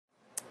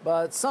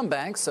But some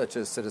banks, such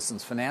as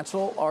Citizens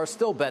Financial, are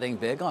still betting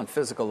big on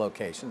physical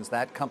locations.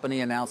 That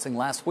company announcing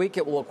last week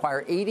it will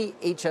acquire 80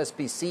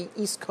 HSBC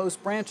East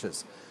Coast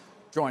branches.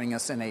 Joining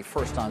us in a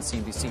first on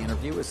CNBC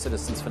interview is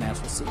Citizens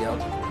Financial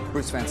CEO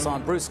Bruce Van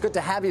Saun. Bruce, good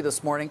to have you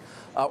this morning.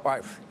 All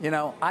right,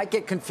 I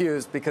get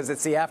confused because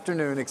it's the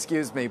afternoon,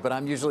 excuse me, but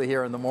I'm usually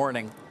here in the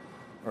morning,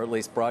 or at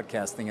least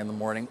broadcasting in the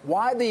morning.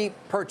 Why the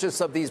purchase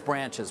of these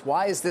branches?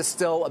 Why is this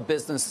still a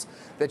business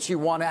that you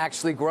want to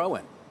actually grow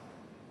in?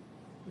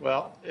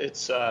 Well,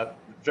 it's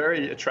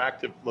very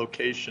attractive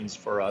locations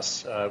for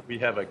us. We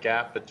have a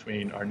gap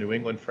between our New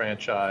England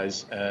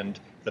franchise and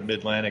the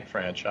Mid-Atlantic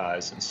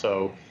franchise. And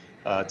so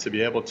to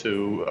be able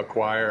to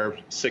acquire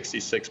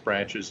 66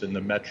 branches in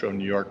the metro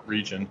New York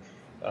region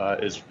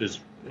is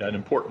an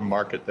important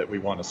market that we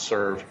want to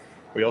serve.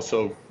 We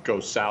also go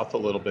south a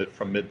little bit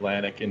from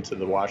Mid-Atlantic into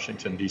the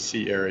Washington,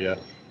 D.C. area,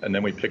 and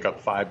then we pick up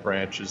 5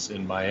 branches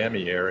in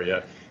Miami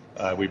area.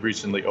 We've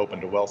recently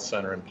opened a wealth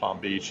center in Palm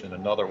Beach and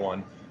another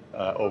one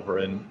over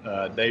in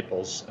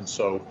Naples, and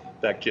so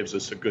that gives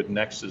us a good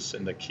nexus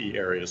in the key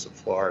areas of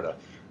Florida.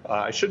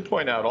 I should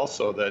point out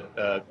also that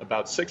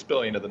about $6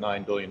 billion of the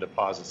 $9 billion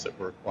deposits that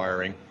we're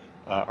acquiring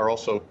are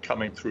also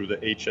coming through the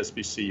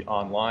HSBC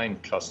online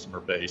customer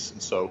base,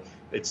 and so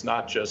it's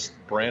not just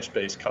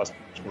branch-based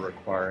customers we're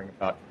acquiring.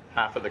 About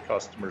half of the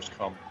customers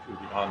come through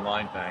the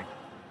online bank.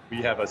 We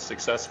have a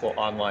successful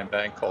online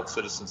bank called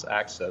Citizens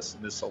Access,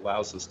 and this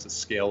allows us to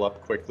scale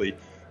up quickly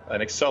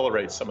and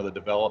accelerate some of the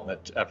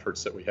development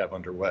efforts that we have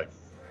underway.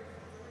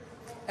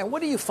 And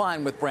what do you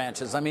find with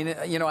branches? I mean,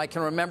 I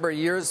can remember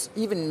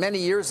even many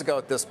years ago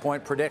at this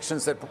point,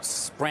 predictions that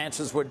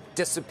branches would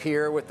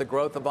disappear with the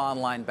growth of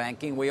online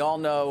banking. We all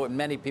know, and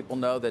many people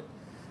know, that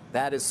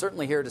that is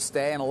certainly here to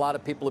stay, and a lot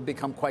of people have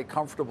become quite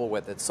comfortable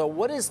with it. So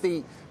what is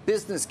the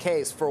business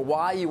case for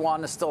why you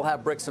want to still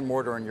have bricks and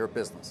mortar in your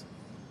business?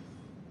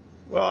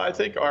 Well, I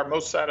think our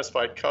most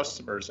satisfied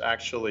customers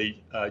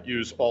actually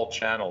use all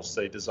channels.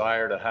 They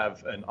desire to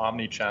have an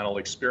omni-channel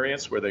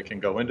experience where they can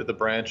go into the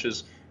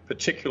branches,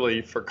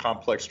 particularly for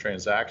complex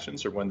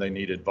transactions or when they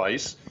need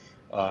advice.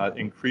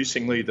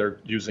 Increasingly, they're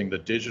using the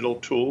digital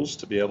tools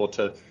to be able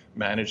to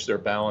manage their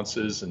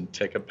balances and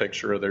take a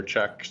picture of their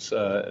checks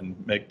and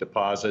make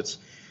deposits.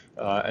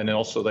 And then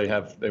also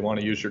they want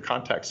to use your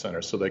contact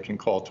center so they can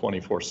call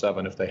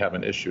 24/7 if they have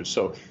an issue.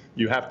 So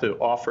you have to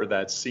offer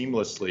that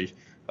seamlessly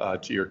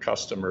to your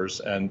customers,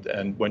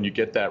 and when you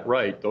get that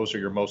right, those are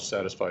your most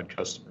satisfied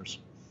customers.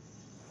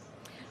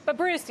 But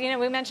Bruce,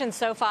 we mentioned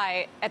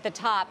SoFi at the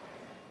top.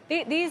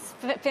 These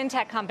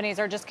fintech companies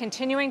are just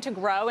continuing to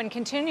grow and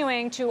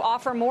continuing to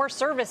offer more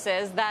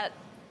services that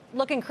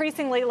look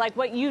increasingly like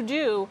what you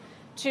do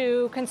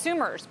to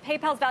consumers.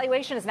 PayPal's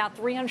valuation is now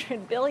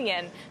 $300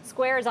 billion.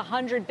 Square is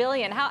 $100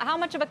 billion. How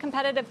much of a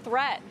competitive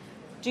threat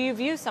do you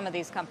view some of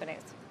these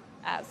companies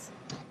as?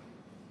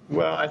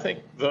 Well, I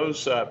think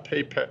those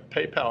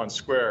PayPal and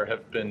Square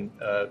have been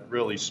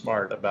really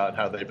smart about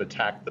how they've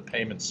attacked the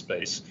payment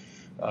space.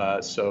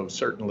 So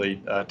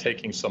certainly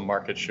taking some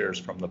market shares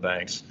from the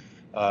banks.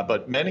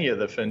 But many of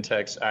the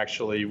fintechs,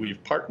 actually,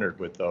 we've partnered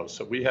with those.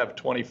 So we have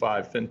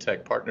 25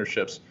 fintech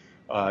partnerships.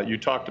 You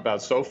talked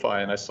about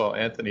SoFi, and I saw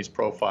Anthony's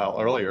profile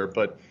earlier,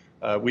 but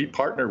we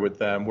partner with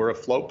them. We're a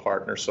flow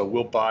partner, so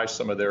we'll buy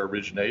some of their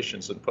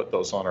originations and put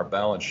those on our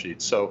balance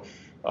sheet. So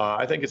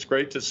I think it's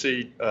great to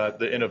see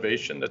the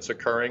innovation that's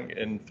occurring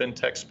in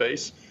fintech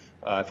space.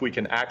 If we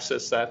can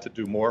access that to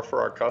do more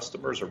for our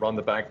customers or run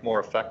the bank more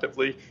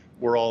effectively,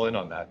 we're all in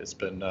on that. It's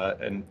been,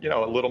 and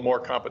a little more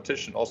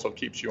competition also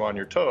keeps you on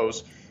your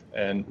toes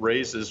and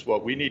raises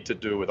what we need to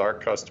do with our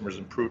customers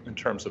in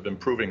terms of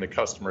improving the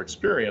customer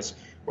experience,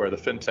 where the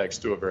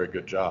fintechs do a very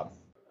good job.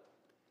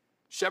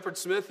 Shepard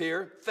Smith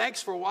here.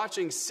 Thanks for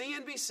watching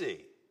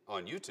CNBC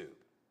on YouTube.